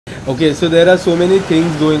Okay, so there are so many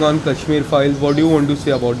things going on Kashmir Files. What do you want to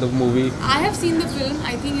say about the movie? I have seen the film.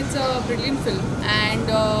 I think it's a brilliant film,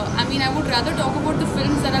 and I mean, I would rather talk about the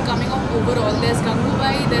films that are coming up overall. There's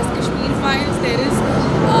Gangubai, there's Kashmir Files, there is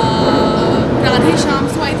Radhe Sham.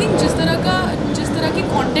 So I think जिस तरह के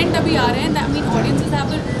content अभी आ रहे हैं, I mean, audiences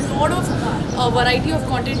have a lot of variety of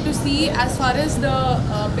content to see as far as the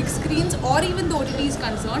big screens or even the OTT is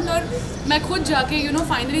concerned. और मैं खुद जाके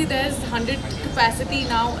finally there's 100 capacity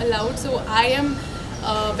now allowed, so I am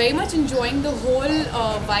very much enjoying the whole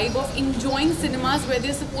vibe of enjoying cinemas where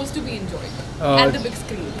they're supposed to be enjoyed at the big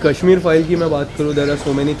screen. Kashmir File की मैं बात करूँ, there are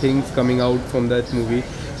so many things coming out from that movie.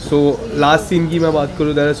 So last scene की मैं बात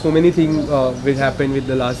करूँ, there are so many things which happened with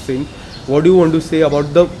the last scene. What do you want to say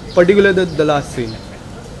about the last scene?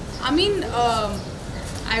 I mean,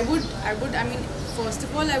 I mean, first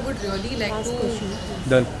of all, I would really like to.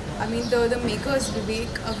 Done. I mean, the makers,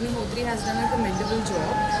 Vivek Agnihotri, has done a commendable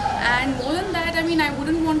job. And more than that, I mean, I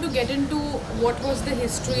wouldn't want to get into what was the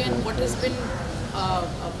history and what has been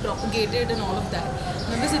propagated and all of that.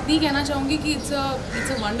 मैं बस इतनी कहना चाहूँगी कि it's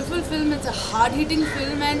a wonderful film, it's a hard-hitting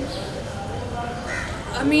film, and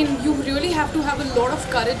I mean, you really have to have a lot of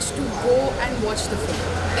courage to go and watch the film.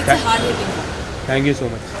 It's a hard-hitting film. Thank you so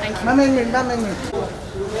much. Thank you.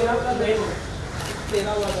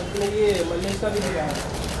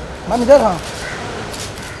 Ma'am इधर हाँ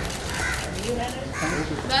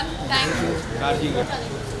Done. Thank you.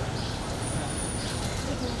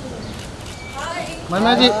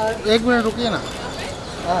 महिमा जी 1 minute रुकिए ना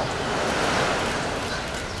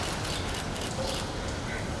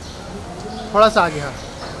थोड़ा सा आगे हाँ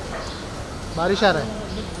बारिश आ रहा है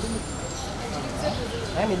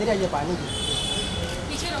मैम इधर आइए पानी की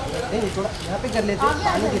पीछे रहो नहीं थोड़ा यहाँ पे कर लेते हैं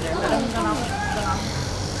पानी की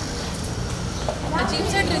अजीब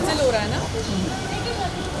सा ड्रिजल हो रहा है ना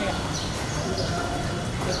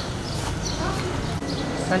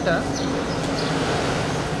सेंटर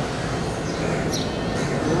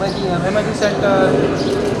महिमा जी सेंटर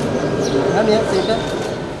मैम यहाँ centre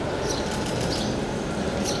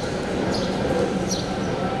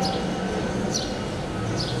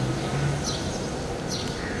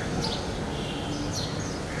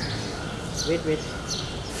wait wait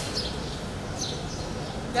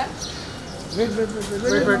wait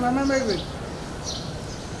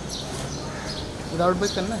without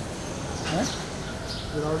bag करना है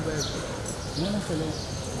विदाउट बैग नहीं चलेगा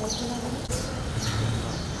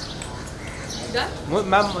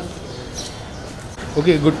Ma'am.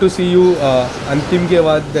 Okay, good to see you. अंतिम के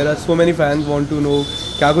बाद there are so many fans want to know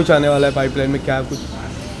क्या कुछ आने वाला है pipeline में क्या कुछ.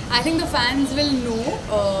 I think the fans will know.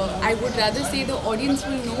 I would rather say the audience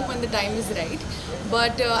will know when the time is right.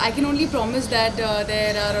 But I can only promise that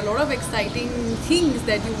there are a lot of exciting things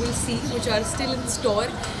that you will see which are still in store,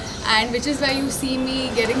 and which is why you see me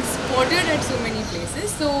getting spotted at so many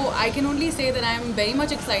places. So I can only say that I am very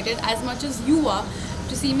much excited, as much as you are,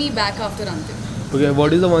 to see me back after Antim. Okay,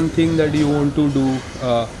 what is the one thing that you want to do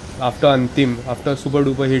after Antim, after super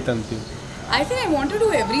duper hit Antim? I think I want to do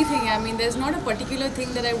everything. I mean, there's not a particular thing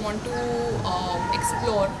that I want to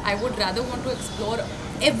explore. I would rather want to explore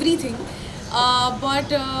everything.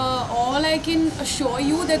 But all I can assure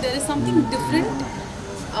you that there is something different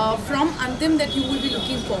from Antim that you will be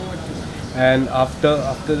looking forward to. And after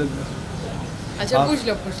the अच्छा पूछ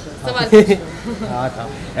लो सवाल पूछ लो हाँ था.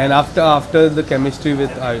 And after the chemistry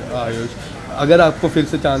with Ayush, अगर आपको फिर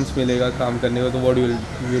से चांस मिलेगा काम करने का तो what you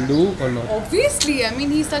will do or not? Obviously, I mean,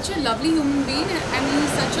 he's such a lovely human being. I mean,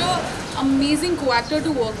 he's such a amazing co-actor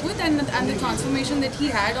to work with, and the transformation that he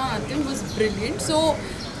had on Antim was brilliant. So,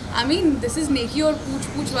 I mean, this is Neki और पूछ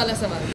पूछ वाला सवाल.